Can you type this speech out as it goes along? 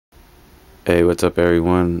Hey, what's up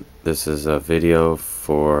everyone? This is a video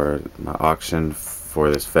for my auction for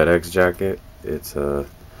this Fedex jacket. It's a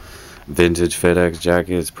vintage Fedex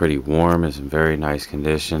jacket. It's pretty warm. It's in very nice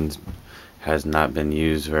conditions. Has not been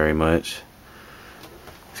used very much.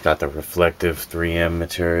 It's got the reflective 3M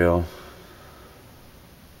material.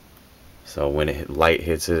 So when light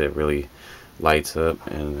hits it, it really lights up,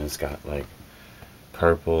 and it's got like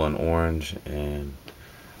purple and orange and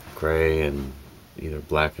gray and either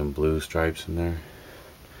black and blue stripes in there.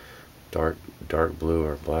 Dark blue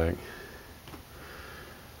or black.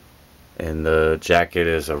 And the jacket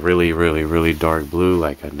is a really dark blue,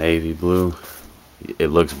 like a navy blue. It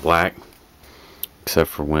looks black except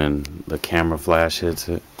for when the camera flash hits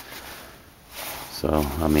it. So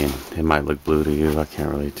I mean, it might look blue to you. I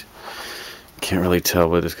can't really tell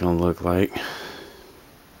what it's gonna look like,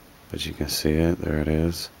 but you can see it. There it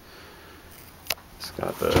is. It's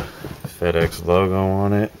got the FedEx logo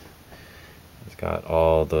on it. It's got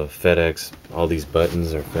all the FedEx, all these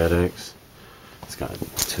buttons are FedEx. It's got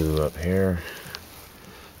two up here.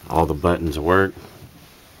 All the buttons work.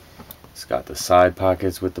 It's got the side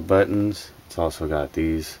pockets with the buttons. It's also got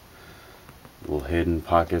these little hidden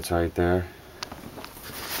pockets right there.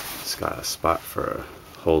 It's got a spot for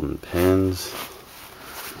holding pens.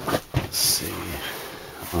 Let's see.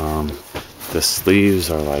 The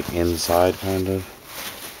sleeves are like inside kind of.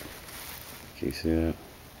 Can you see that?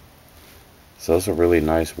 So it's a really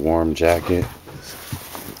nice warm jacket.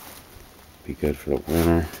 Be good for the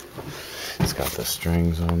winter. It's got the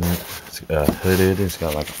strings on it. It's hooded. It's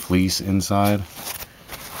got like a fleece inside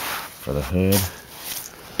for the hood.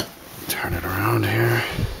 Turn it around here.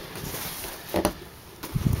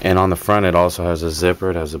 And on the front it also has a zipper.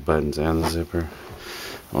 It has the buttons and the zipper.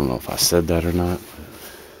 I don't know if I said that or not.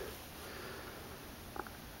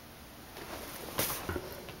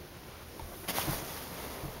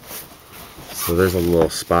 So there's a little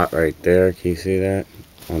spot right there. Can you see that?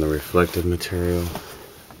 On the reflective material.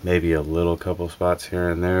 Maybe a little couple spots here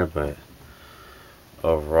and there, but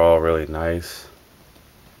overall really nice.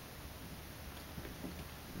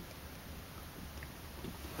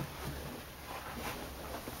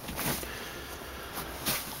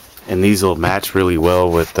 And these will match really well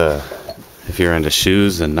with the, if you're into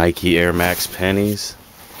shoes, the Nike Air Max pennies,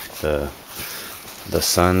 the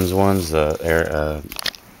Suns ones, the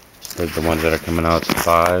ones that are coming out to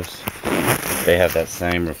 5s. They have that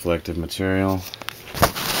same reflective material.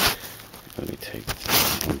 Let me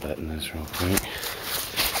unbutton this real quick.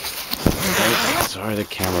 Sorry, the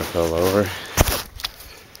camera fell over.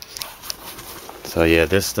 So yeah,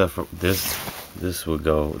 this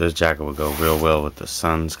jacket would go real well with the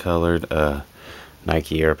Suns colored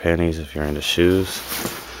Nike Air pennies if you're into shoes,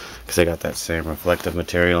 because they got that same reflective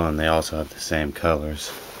material and they also have the same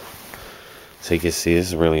colors. So you can see this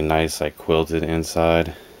is really nice, like quilted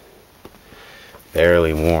inside,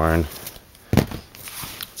 barely worn.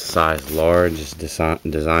 Size large. It's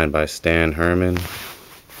designed by Herman,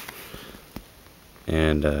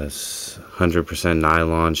 and 100%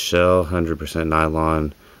 nylon shell, 100%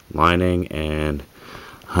 nylon lining, and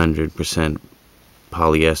 100%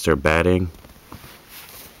 polyester batting.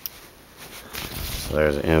 So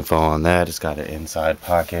there's an info on that. It's got an inside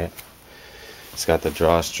pocket. It's got the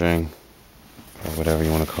drawstring, or whatever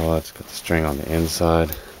you want to call it. It's got the string on the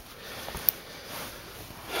inside.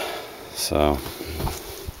 So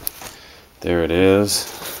there it is.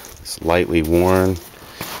 It's lightly worn.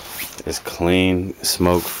 It's clean,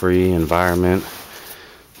 smoke-free environment.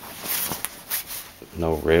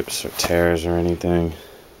 No rips or tears or anything.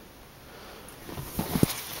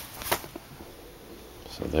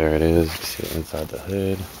 So there it is. You see it inside the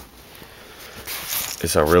hood.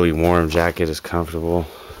 It's a really warm jacket. It's comfortable.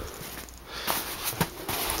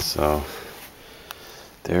 So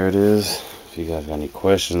there it is. If you guys got any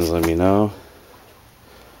questions, let me know.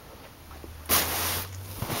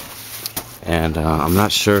 And I'm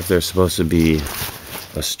not sure if there's supposed to be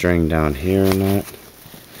a string down here or not.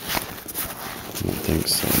 I don't think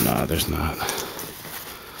so. Nah, there's not.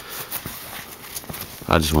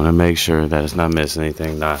 I just want to make sure that it's not missing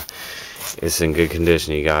anything. Nah, it's in good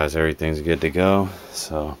condition, you guys. Everything's good to go.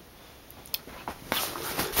 So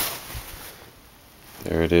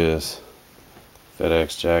there it is.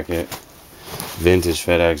 FedEx jacket. Vintage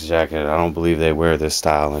FedEx jacket. I don't believe they wear this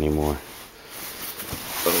style anymore.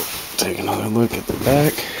 Take another look at the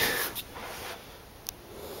back.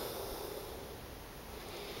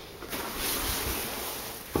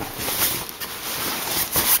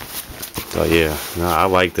 So yeah, no, I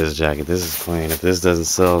like this jacket. This is clean. If this doesn't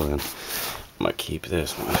sell, then I'm gonna keep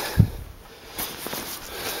this one.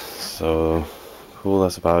 So cool,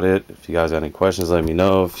 that's about it. If you guys got any questions, let me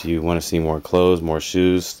know. If you want to see more clothes, more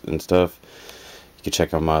shoes and stuff, you can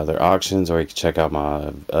check out my other auctions, or you can check out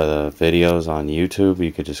my videos on YouTube.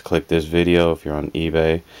 You could just click this video if you're on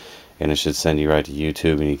eBay, and it should send you right to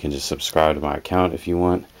YouTube, and you can just subscribe to my account if you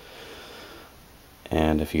want.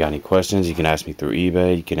 And if you got any questions, you can ask me through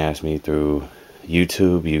eBay, you can ask me through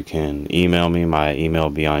YouTube, you can email me. My email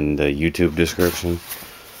will be on the YouTube description.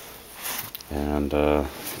 And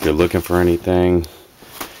if you're looking for anything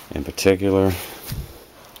in particular,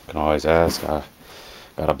 you can always ask. I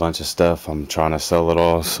got a bunch of stuff. I'm trying to sell it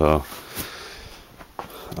all, so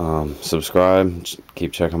subscribe,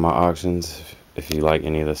 keep checking my auctions if you like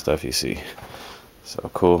any of the stuff you see. So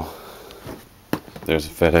cool. There's a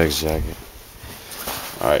FedEx jacket.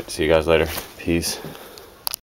 Alright, see you guys later. Peace.